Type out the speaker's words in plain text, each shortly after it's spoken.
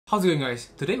How's it going, guys?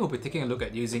 Today we'll be taking a look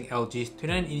at using LG's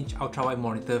 29-inch ultrawide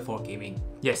monitor for gaming.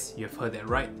 Yes, you've heard that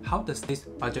right. How does this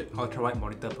budget ultrawide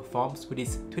monitor performs with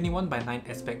its 21:9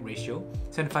 aspect ratio,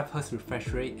 75Hz refresh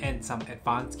rate, and some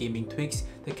advanced gaming tweaks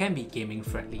that can be gaming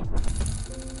friendly?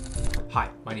 Hi,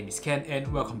 my name is Ken and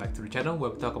welcome back to the channel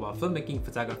where we talk about filmmaking,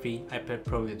 photography, iPad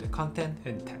Pro related content,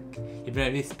 and tech. If any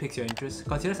of this piques your interest,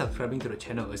 consider subscribing to the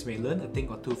channel as you may learn a thing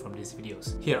or two from these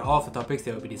videos. Here are all of the topics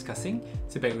that we'll be discussing.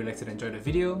 Sit back, relax, and enjoy the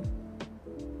video.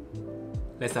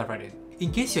 Let's dive right in.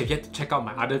 In case you have yet to check out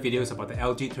my other videos about the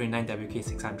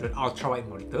LG29WK600 Ultrawide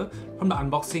Monitor, from the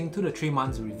unboxing to the 3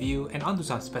 months review and onto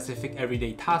some specific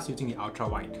everyday tasks using the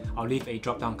Ultrawide, I'll leave a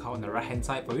drop down card on the right hand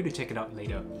side for you to check it out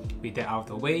later. With that out of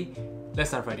the way, let's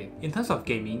dive right in. In terms of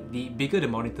gaming, the bigger the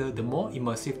monitor, the more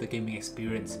immersive the gaming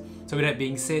experience. So with that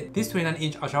being said, this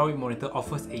 29-inch ultrawide monitor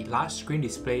offers a large screen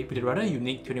display with a rather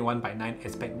unique 21:9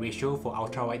 aspect ratio for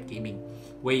ultrawide gaming.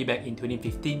 Way back in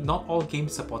 2015, not all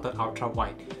games supported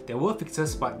ultrawide. There were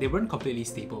fixes, but they weren't completely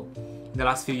stable. In the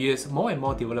last few years, more and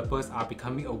more developers are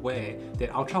becoming aware that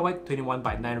ultrawide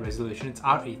 21:9 resolutions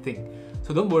are a thing.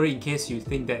 So don't worry in case you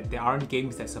think that there aren't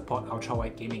games that support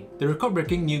ultrawide gaming. The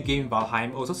record-breaking new game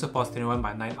Valheim also supports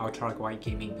 21:9 ultrawide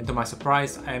gaming, and to my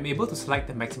surprise, I am able to select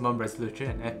the maximum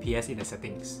resolution and FPS in the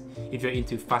settings. If you're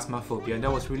into Phasmophobia,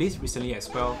 that was released recently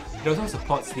as well, it also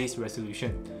supports this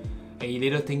resolution. A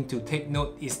little thing to take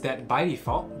note is that by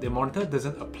default, the monitor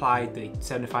doesn't apply the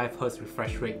 75Hz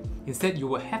refresh rate. Instead, you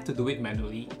will have to do it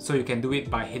manually, so you can do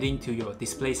it by heading to your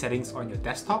display settings on your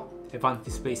desktop, advanced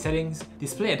display settings,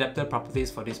 display adapter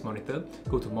properties for this monitor,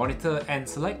 go to monitor and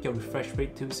select your refresh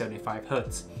rate to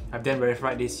 75Hz. I've then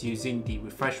verified this using the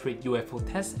refresh rate UFO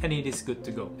test and it is good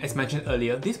to go. As mentioned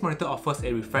earlier, this monitor offers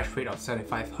a refresh rate of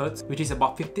 75Hz, which is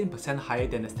about 15% higher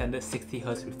than the standard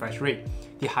 60Hz refresh rate.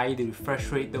 The higher the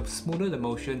refresh rate, the smoother the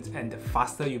motions and the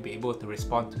faster you'll be able to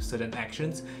respond to certain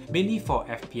actions, mainly for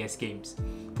FPS games.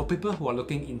 For people who are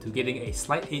looking into getting a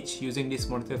slight edge using this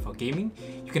monitor for gaming,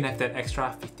 you can have that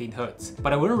extra 15Hz.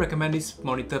 But I wouldn't recommend this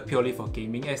monitor purely for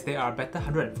gaming, as there are better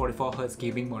 144Hz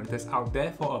gaming monitors out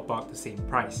there for about the same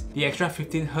price. The extra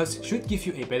 15Hz should give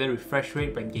you a better refresh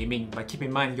rate when gaming, but keep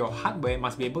in mind your hardware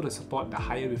must be able to support the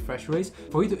higher refresh rates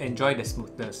for you to enjoy the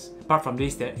smoothness. Apart from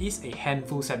this, there is a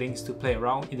handful settings to play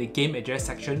around. In the game address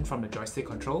section from the joystick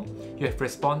control, you have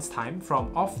response time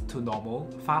from off to normal,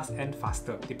 fast and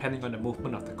faster, depending on the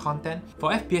movement of the content.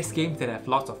 For FPS games that have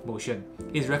lots of motion,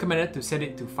 it is recommended to set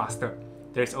it to faster.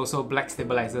 There is also black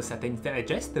stabilizer settings that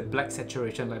adjust the black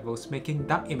saturation levels, making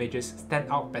dark images stand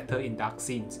out better in dark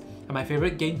scenes. And my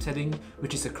favorite game setting,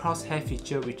 which is a crosshair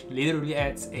feature which literally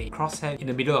adds a crosshair in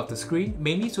the middle of the screen,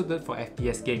 mainly suited for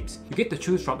FPS games. You get to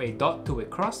choose from a dot to a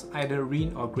cross, either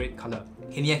green or gray color.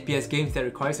 Any FPS games that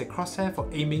requires a crosshair for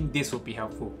aiming, this will be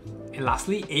helpful. And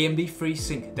lastly, AMD Free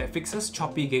Sync that fixes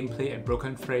choppy gameplay and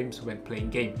broken frames when playing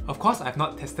game. Of course, I've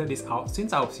not tested this out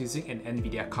since I was using an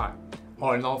Nvidia card.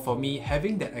 All in all, for me,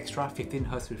 having that extra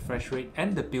 15Hz refresh rate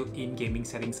and the built-in gaming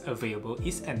settings available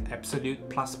is an absolute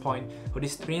plus point for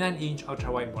this 29-inch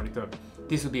ultrawide monitor.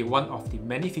 This will be one of the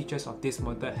many features of this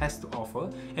monitor has to offer,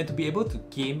 and to be able to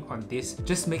game on this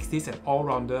just makes this an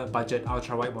all-rounder budget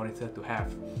ultrawide monitor to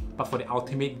have. But for the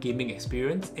ultimate gaming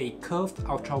experience, a curved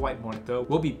ultrawide monitor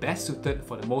will be best suited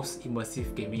for the most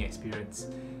immersive gaming experience.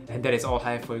 And that is all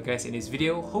I have for you guys in this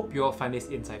video. Hope you all find this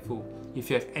insightful. If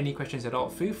you have any questions at all,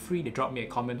 feel free to drop me a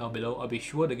comment down below. I'll be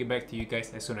sure to get back to you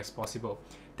guys as soon as possible.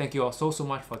 Thank you all so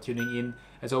much for tuning in.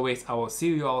 As always, I will see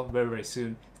you all very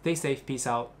soon. Stay safe, peace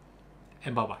out,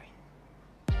 and bye bye.